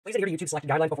Please adhere to YouTube's selected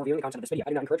guidelines before viewing the content of this video. I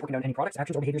do not encourage or condone any products,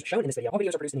 actions, or behaviors shown in this video. All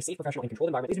videos are produced in a safe, professional, and controlled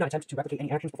environment. Please do not attempt to replicate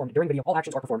any actions performed during video. All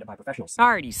actions are performed by professionals.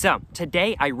 Alrighty, so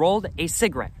today I rolled a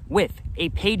cigarette with a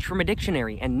page from a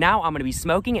dictionary, and now I'm going to be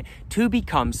smoking it to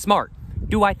become smart.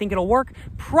 Do I think it'll work?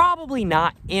 Probably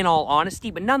not, in all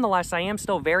honesty, but nonetheless, I am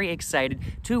still very excited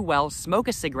to, well, smoke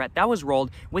a cigarette that was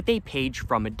rolled with a page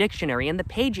from a dictionary. And the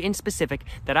page in specific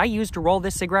that I used to roll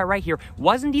this cigarette right here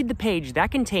was indeed the page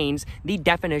that contains the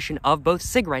definition of both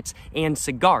cigarettes and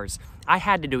cigars. I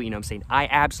had to do it, you know what I'm saying? I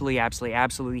absolutely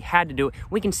had to do it.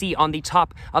 We can see on the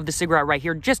top of the cigarette right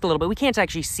here just a little bit. We can't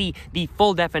actually see the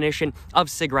full definition of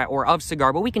cigarette or of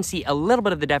cigar, but we can see a little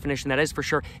bit of the definition, that is for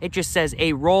sure. It just says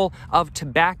a roll of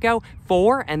tobacco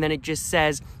for, and then it just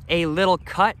says a little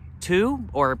cut to,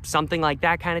 or something like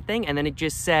that kind of thing, and then it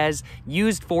just says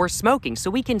used for smoking. So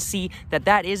we can see that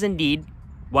that is indeed,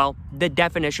 well, the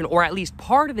definition, or at least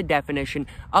part of the definition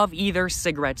of either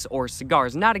cigarettes or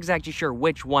cigars. Not exactly sure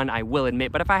which one, I will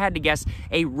admit, but if I had to guess,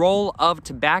 a roll of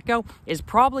tobacco is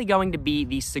probably going to be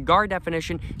the cigar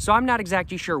definition, so I'm not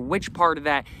exactly sure which part of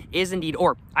that is indeed,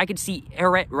 or I could see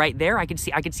arret right there, I could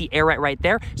see arret right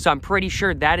there, so I'm pretty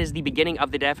sure that is the beginning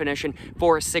of the definition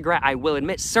for a cigarette, I will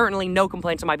admit. Certainly no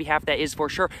complaints on my behalf, that is for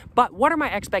sure, but what are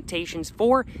my expectations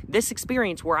for this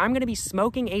experience where I'm going to be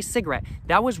smoking a cigarette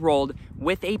that was rolled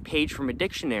with a page from a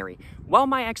dictionary? Well,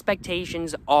 my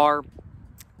expectations are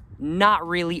not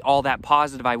really all that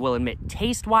positive, I will admit.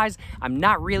 Taste-wise, I'm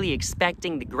not really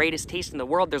expecting the greatest taste in the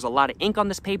world. There's a lot of ink on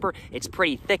this paper. It's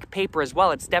pretty thick paper as well.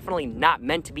 It's definitely not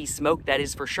meant to be smoked, that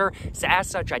is for sure. So as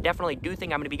such, I definitely do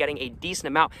think I'm going to be getting a decent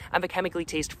amount of a chemically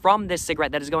taste from this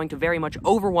cigarette that is going to very much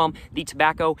overwhelm the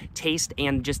tobacco taste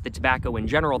and just the tobacco in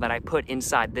general that I put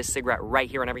inside this cigarette right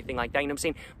here and everything like that. You know what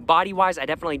I'm saying? Body-wise, I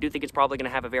definitely do think it's probably going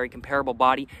to have a very comparable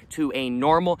body to a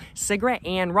normal cigarette.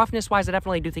 And roughness-wise, I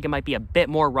definitely do think it might be a bit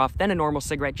more rough than a normal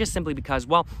cigarette, just simply because,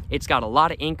 well, it's got a lot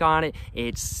of ink on it,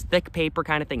 it's thick paper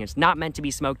kind of thing, it's not meant to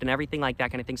be smoked and everything like that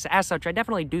kind of thing. So as such, I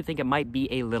definitely do think it might be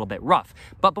a little bit rough.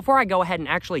 But before I go ahead and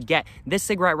actually get this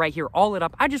cigarette right here all lit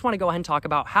up, I just want to go ahead and talk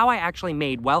about how I actually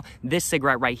made, well, this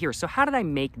cigarette right here. So how did I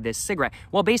make this cigarette?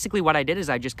 Well, basically what I did is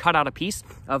I just cut out a piece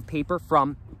of paper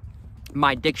from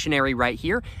my dictionary right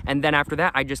here, and then after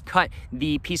that I just cut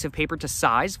the piece of paper to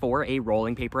size for a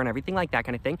rolling paper and everything like that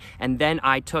kind of thing, and then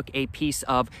I took a piece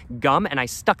of gum and I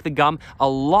stuck the gum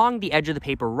along the edge of the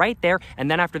paper right there, and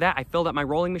then after that I filled up my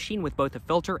rolling machine with both a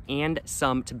filter and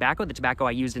some tobacco. The tobacco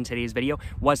I used in today's video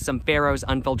was some Pharaoh's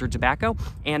unfiltered tobacco,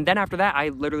 and then after that I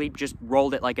literally just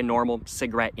rolled it like a normal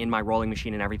cigarette in my rolling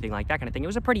machine and everything like that kind of thing. It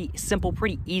was a pretty simple,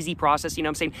 pretty easy process, you know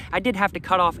what I'm saying? I did have to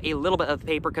cut off a little bit of the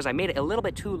paper because I made it a little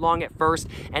bit too long at first,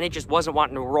 and it just wasn't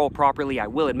wanting to roll properly, I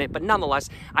will admit, but nonetheless,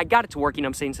 I got it to work, you know what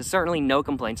I'm saying, so certainly no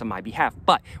complaints on my behalf.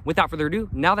 But without further ado,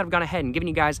 now that I've gone ahead and given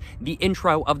you guys the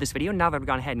intro of this video, now that I've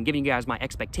gone ahead and given you guys my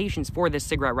expectations for this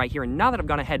cigarette right here, and now that I've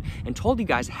gone ahead and told you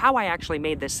guys how I actually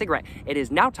made this cigarette, it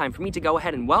is now time for me to go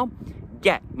ahead and, well,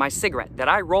 get my cigarette that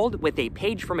I rolled with a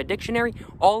page from a dictionary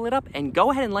all lit up and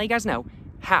go ahead and let you guys know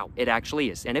how it actually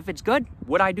is. And if it's good,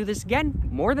 would I do this again?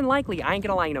 More than likely. I ain't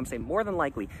gonna lie, you know what I'm saying? More than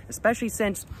likely. Especially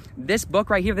since this book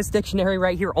right here, this dictionary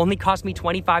right here, only cost me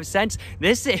 25 cents.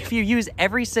 This, if you use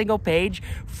every single page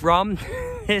from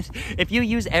this, if you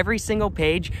use every single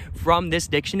page from this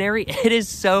dictionary, it is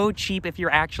so cheap if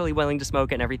you're actually willing to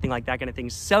smoke it and everything like that kind of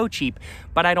thing. So cheap,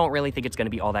 but I don't really think it's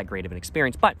gonna be all that great of an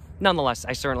experience. But nonetheless,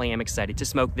 I certainly am excited to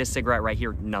smoke this cigarette right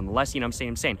here nonetheless, you know what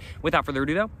I'm saying? Without further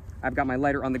ado though, I've got my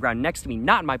lighter on the ground next to me,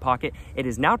 not in my pocket. It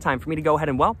is now time for me to go ahead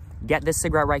and, well, get this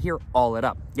cigarette right here all lit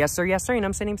up. Yes, sir, you know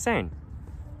what I'm saying?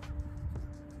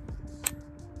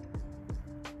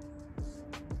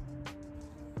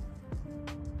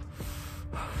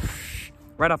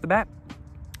 Right off the bat,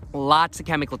 lots of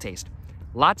chemical taste.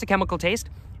 Lots of chemical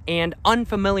taste and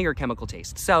unfamiliar chemical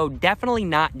taste. So definitely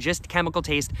not just chemical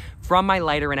taste from my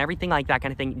lighter and everything like that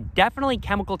kind of thing. Definitely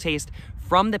chemical taste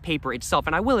from the paper itself.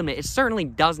 And I will admit, it certainly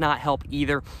does not help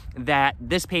either that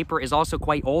this paper is also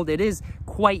quite old. It is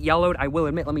quite yellowed, I will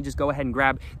admit. Let me just go ahead and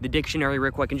grab the dictionary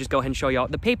real quick and just go ahead and show y'all.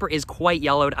 The paper is quite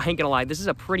yellowed, I ain't gonna lie. This is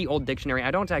a pretty old dictionary.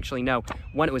 I don't actually know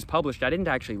when it was published. I didn't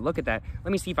actually look at that.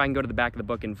 Let me see if I can go to the back of the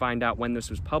book and find out when this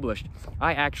was published.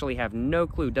 I actually have no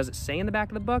clue. Does it say in the back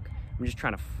of the book? I'm just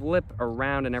trying to flip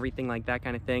around and everything like that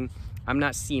kind of thing. I'm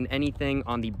not seeing anything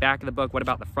on the back of the book. What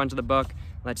about the front of the book?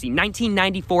 Let's see,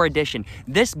 1994 edition.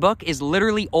 This book is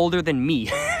literally older than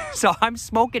me. So I'm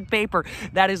smoking paper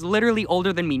that is literally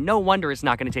older than me. No wonder it's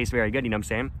not gonna taste very good, you know what I'm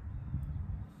saying?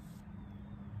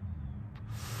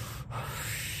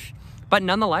 But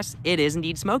nonetheless, it is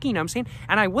indeed smoky, you know what I'm saying?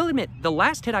 And I will admit, the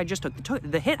last hit I just took,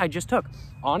 the hit I just took,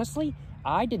 honestly,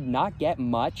 I did not get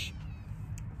much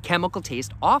chemical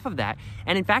taste off of that.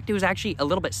 And in fact, it was actually a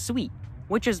little bit sweet,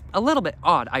 which is a little bit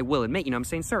odd, I will admit. You know what I'm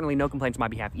saying? Certainly no complaints on my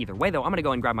behalf either way, though. I'm going to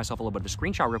go and grab myself a little bit of a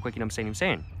screenshot real quick. You know what I'm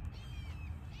saying?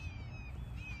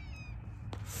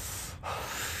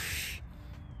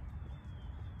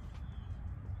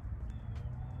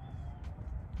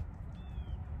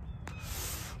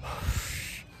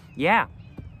 Yeah,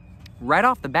 right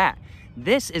off the bat,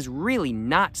 this is really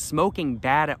not smoking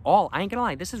bad at all. I ain't gonna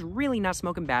lie, this is really not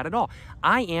smoking bad at all.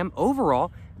 I am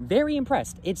overall very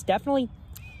impressed. It's definitely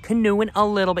canoeing a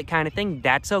little bit kind of thing.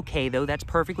 That's okay though, that's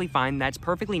perfectly fine. That's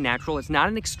perfectly natural. It's not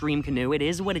an extreme canoe. It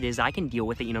is what it is. I can deal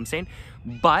with it, you know what I'm saying?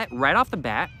 But right off the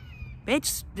bat,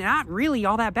 it's not really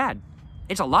all that bad.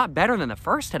 It's a lot better than the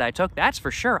first hit I took, that's for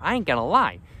sure. I ain't gonna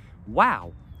lie.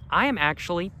 Wow, I am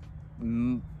actually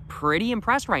pretty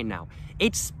impressed right now.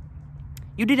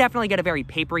 You do definitely get a very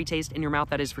papery taste in your mouth,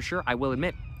 that is for sure. I will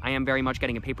admit, I am very much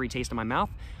getting a papery taste in my mouth,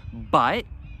 but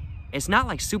it's not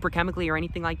like super chemically or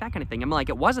anything like that kind of thing. I mean, like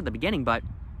it was at the beginning, but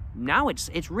now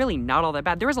it's really not all that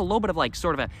bad. There is a little bit of like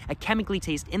sort of a chemically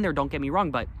taste in there, don't get me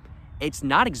wrong, but it's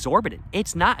not exorbitant.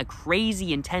 It's not a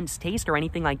crazy intense taste or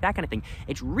anything like that kind of thing.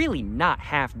 It's really not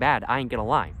half bad, I ain't gonna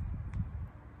lie.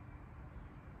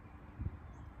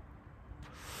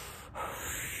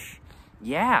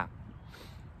 Yeah,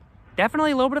 definitely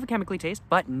a little bit of a chemically taste,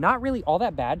 but not really all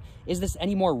that bad. Is this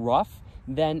any more rough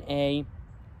than a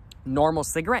normal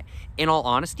cigarette? In all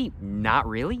honesty, not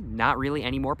really. Not really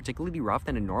any more particularly rough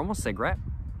than a normal cigarette.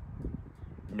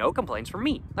 No complaints from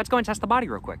me. Let's go and test the body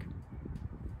real quick.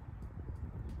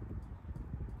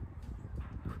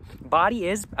 Body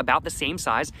is about the same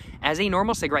size as a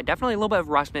normal cigarette. Definitely a little bit of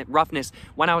roughness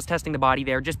when I was testing the body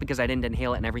there, just because I didn't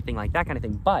inhale it and everything like that kind of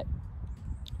thing. But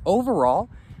overall,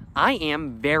 I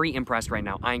am very impressed right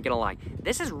now. I ain't gonna lie.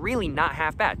 This is really not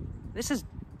half bad. This is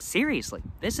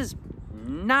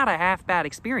not a half bad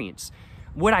experience.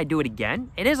 Would I do it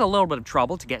again? It is a little bit of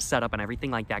trouble to get set up and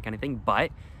everything like that kind of thing,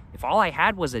 but if all I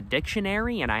had was a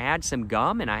dictionary and I had some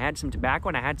gum and I had some tobacco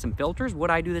and I had some filters,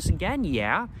 would I do this again?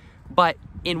 Yeah. But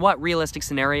in what realistic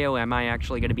scenario am I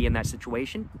actually going to be in that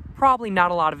situation? Probably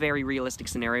not a lot of very realistic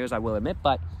scenarios, I will admit,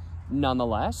 but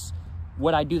nonetheless,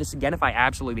 would I do this again if I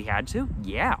absolutely had to?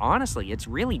 Yeah, honestly,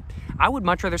 I would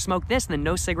much rather smoke this than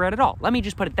no cigarette at all. Let me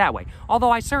just put it that way.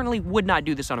 Although I certainly would not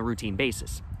do this on a routine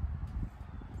basis.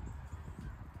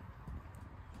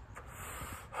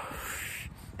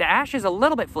 The ash is a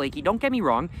little bit flaky, don't get me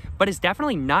wrong, but it's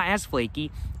definitely not as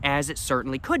flaky as it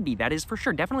certainly could be. That is for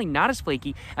sure. Definitely not as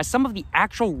flaky as some of the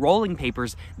actual rolling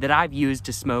papers that I've used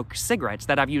to smoke cigarettes,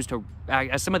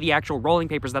 as some of the actual rolling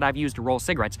papers that I've used to roll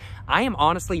cigarettes. I am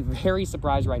honestly very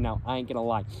surprised right now, I ain't gonna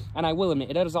lie. And I will admit,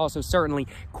 it is also certainly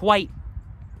quite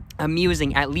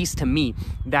amusing, at least to me,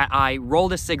 that I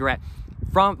rolled a cigarette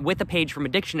with a page from a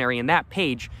dictionary, and that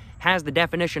page has the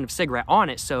definition of cigarette on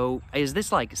it. So is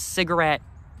this like cigarette,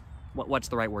 what's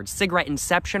the right word? Cigarette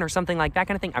inception or something like that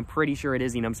kind of thing? I'm pretty sure it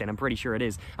is, you know what I'm saying? I'm pretty sure it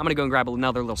is. I'm gonna go and grab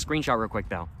another little screenshot real quick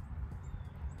though.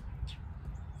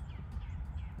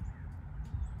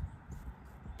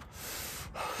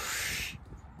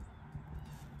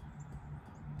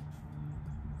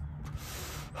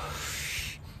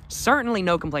 Certainly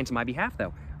no complaints on my behalf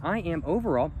though. I am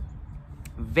overall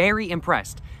very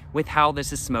impressed with how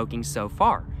this is smoking so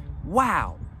far.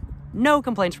 Wow. No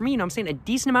complaints from me, you know what I'm saying? A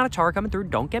decent amount of tar coming through,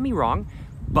 don't get me wrong,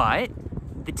 but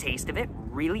the taste of it,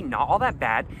 really not all that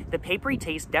bad. The papery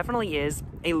taste definitely is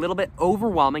a little bit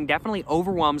overwhelming, definitely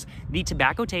overwhelms the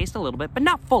tobacco taste a little bit, but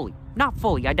not fully. Not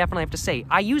fully, I definitely have to say.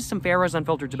 I used some Farrow's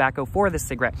unfiltered tobacco for this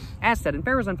cigarette. As said, and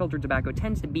Farrow's unfiltered tobacco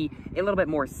tends to be a little bit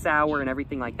more sour and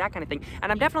everything like that kind of thing.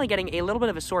 And I'm definitely getting a little bit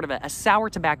of a sort of a sour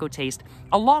tobacco taste,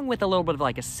 along with a little bit of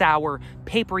like a sour,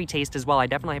 papery taste as well, I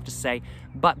definitely have to say.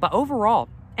 But overall,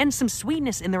 and some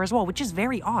sweetness in there as well, which is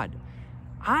very odd.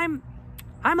 I'm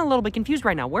a little bit confused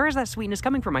right now. Where is that sweetness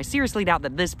coming from? I seriously doubt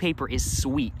that this paper is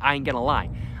sweet. I ain't gonna lie.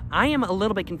 I am a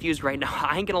little bit confused right now.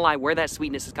 I ain't gonna lie where that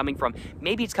sweetness is coming from.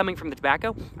 Maybe it's coming from the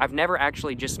tobacco. I've never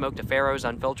actually just smoked a Farrow's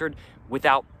unfiltered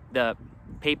without the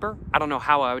paper. I don't know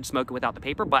how I would smoke it without the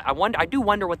paper, but I do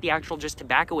wonder what the actual just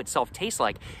tobacco itself tastes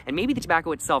like. And maybe the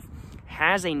tobacco itself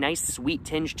has a nice sweet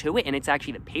tinge to it, and it's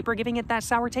actually the paper giving it that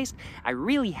sour taste. I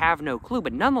really have no clue,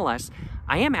 but nonetheless,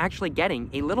 I am actually getting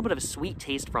a little bit of a sweet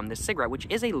taste from this cigarette, which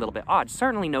is a little bit odd.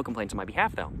 Certainly no complaints on my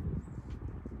behalf, though.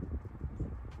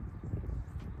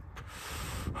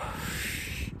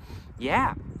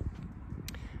 Yeah.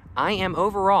 I am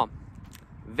overall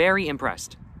very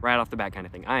impressed right off the bat kind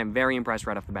of thing. I am very impressed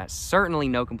right off the bat. Certainly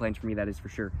no complaints from me, that is for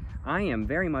sure. I am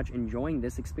very much enjoying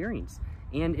this experience.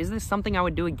 And is this something I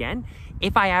would do again?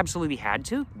 If I absolutely had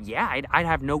to, yeah, I'd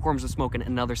have no qualms of smoking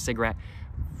another cigarette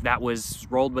that was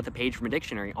rolled with a page from a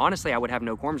dictionary. Honestly, I would have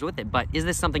no qualms with it, but is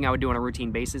this something I would do on a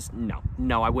routine basis?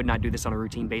 No, I would not do this on a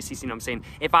routine basis, you know what I'm saying?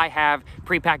 If I have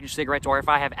prepackaged cigarettes or if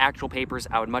I have actual papers,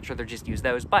 I would much rather just use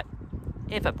those, but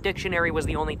if a dictionary was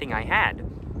the only thing I had,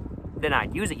 then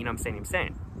I'd use it, you know what I'm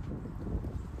saying?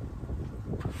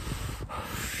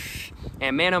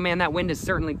 And man, oh man, that wind is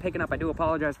certainly picking up. I do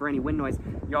apologize for any wind noise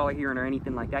y'all are hearing or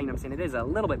anything like that, you know what I'm saying? It is a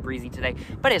little bit breezy today,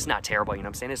 but it's not terrible, you know what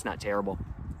I'm saying? It's not terrible.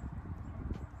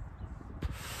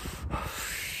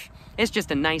 It's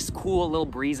just a nice, cool little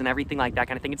breeze and everything like that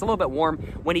kind of thing. It's a little bit warm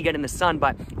when you get in the sun,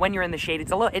 but when you're in the shade,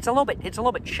 it's a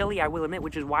little bit chilly, I will admit,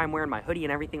 which is why I'm wearing my hoodie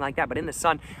and everything like that. But in the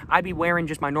sun, I'd be wearing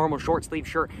just my normal short sleeve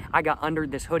shirt. I got under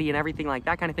this hoodie and everything like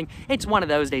that kind of thing. It's one of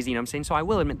those days, you know what I'm saying? So I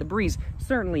will admit the breeze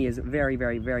certainly is very,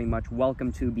 very, very much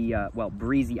welcome to be, well,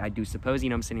 breezy, I do suppose, you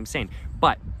know what I'm saying?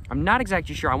 But I'm not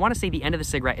exactly sure. I want to say the end of the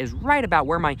cigarette is right about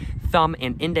where my thumb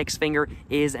and index finger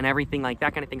is and everything like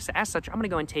that kind of thing. So as such, I'm going to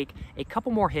go and take a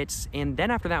couple more hits, and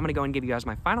then after that, I'm going to go and give you guys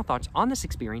my final thoughts on this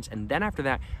experience, and then after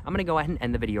that, I'm going to go ahead and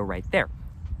end the video right there.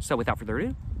 So without further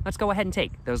ado, let's go ahead and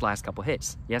take those last couple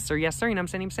hits. Yes, sir, you know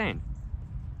what I'm saying?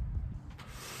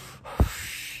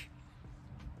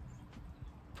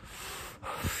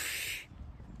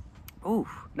 Ooh,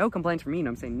 no complaints from me, you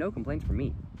know what I'm saying? No complaints from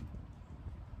me.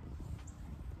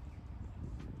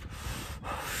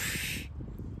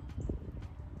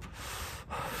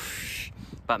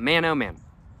 But man, oh man,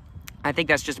 I think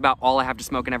that's just about all I have to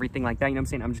smoke and everything like that, you know what I'm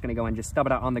saying? I'm just gonna go and just stub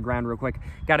it out on the ground real quick.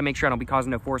 Gotta make sure I don't be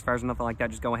causing no forest fires or nothing like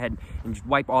that. Just go ahead and just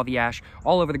wipe all the ash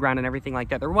all over the ground and everything like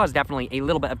that. There was definitely a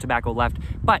little bit of tobacco left,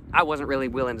 but I wasn't really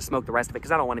willing to smoke the rest of it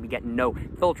because I don't want to be getting no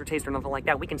filter taste or nothing like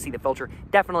that. We can see the filter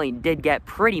definitely did get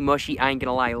pretty mushy, I ain't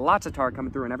gonna lie. Lots of tar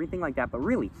coming through and everything like that, but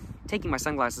really, taking my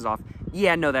sunglasses off,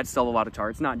 yeah, no, that's still a lot of tar.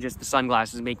 It's not just the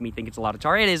sunglasses making me think it's a lot of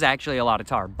tar. It is actually a lot of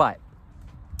tar, but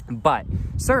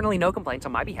certainly no complaints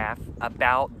on my behalf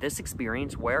about this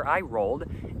experience where I rolled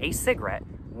a cigarette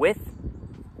with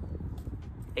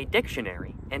a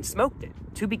dictionary and smoked it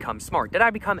to become smart. Did I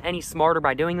become any smarter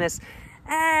by doing this?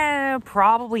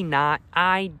 Probably not.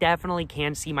 I definitely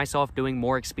can see myself doing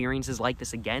more experiences like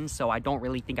this again, so I don't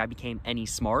really think I became any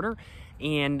smarter.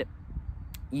 And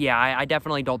yeah, I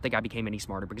definitely don't think I became any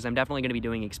smarter because I'm definitely going to be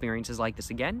doing experiences like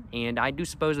this again. And I do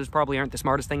suppose those probably aren't the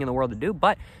smartest thing in the world to do.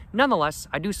 But nonetheless,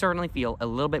 I do certainly feel a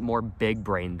little bit more big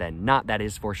brain than not. That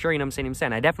is for sure. You know what I'm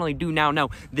saying? I definitely do now know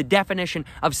the definition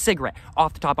of cigarette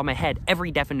off the top of my head.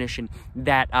 Every definition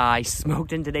that I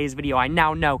smoked in today's video, I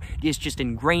now know is just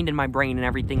ingrained in my brain and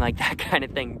everything like that kind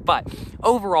of thing. But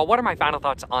overall, what are my final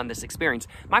thoughts on this experience?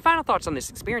 My final thoughts on this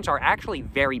experience are actually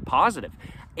very positive.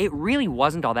 It really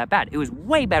wasn't all that bad. It was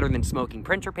way better than smoking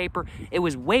printer paper. It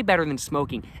was way better than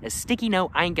smoking a sticky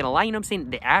note. I ain't gonna lie, you know what I'm saying?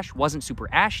 The ash wasn't super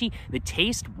ashy. The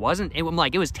taste wasn't, it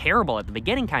was terrible at the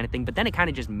beginning kind of thing, but then it kind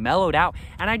of just mellowed out,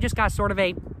 and I just got sort of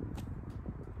a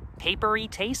papery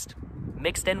taste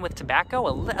mixed in with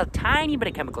tobacco, a tiny bit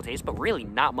of chemical taste, but really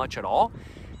not much at all.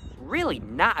 Really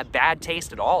not a bad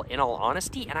taste at all, in all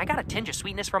honesty, and I got a tinge of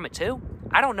sweetness from it too.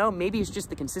 I don't know, maybe it's just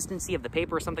the consistency of the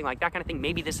paper or something like that kind of thing.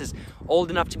 Maybe this is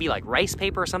old enough to be like rice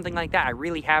paper or something like that. I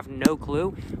really have no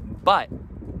clue, but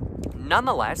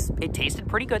nonetheless, it tasted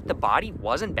pretty good. The body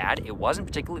wasn't bad. It wasn't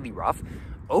particularly rough.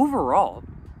 Overall,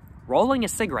 rolling a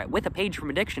cigarette with a page from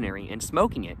a dictionary and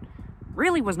smoking it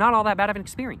really was not all that bad of an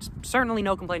experience. Certainly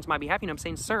no complaints on my behalf, you know what I'm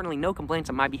saying? Certainly no complaints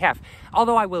on my behalf.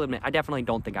 Although I will admit, I definitely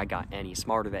don't think I got any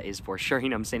smarter, that is for sure, you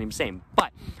know what I'm saying?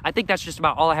 But I think that's just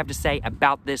about all I have to say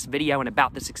about this video and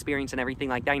about this experience and everything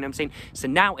like that, you know what I'm saying? So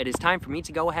now it is time for me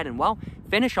to go ahead and, well,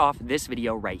 finish off this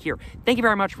video right here. Thank you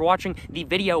very much for watching the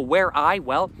video where I,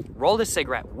 well, rolled a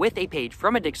cigarette with a page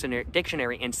from a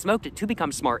dictionary and smoked it to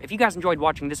become smart. If you guys enjoyed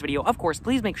watching this video, of course,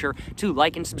 please make sure to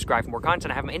like and subscribe for more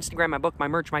content. I have my Instagram, my book, my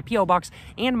merch, my P.O. box,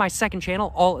 and my second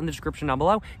channel, all in the description down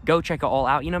below. Go check it all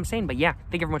out, you know what I'm saying? But yeah,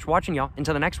 thank you very much for watching, y'all.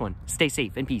 Until the next one, stay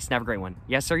safe and peace and have a great one.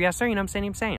 Yes, sir, you know what I'm saying?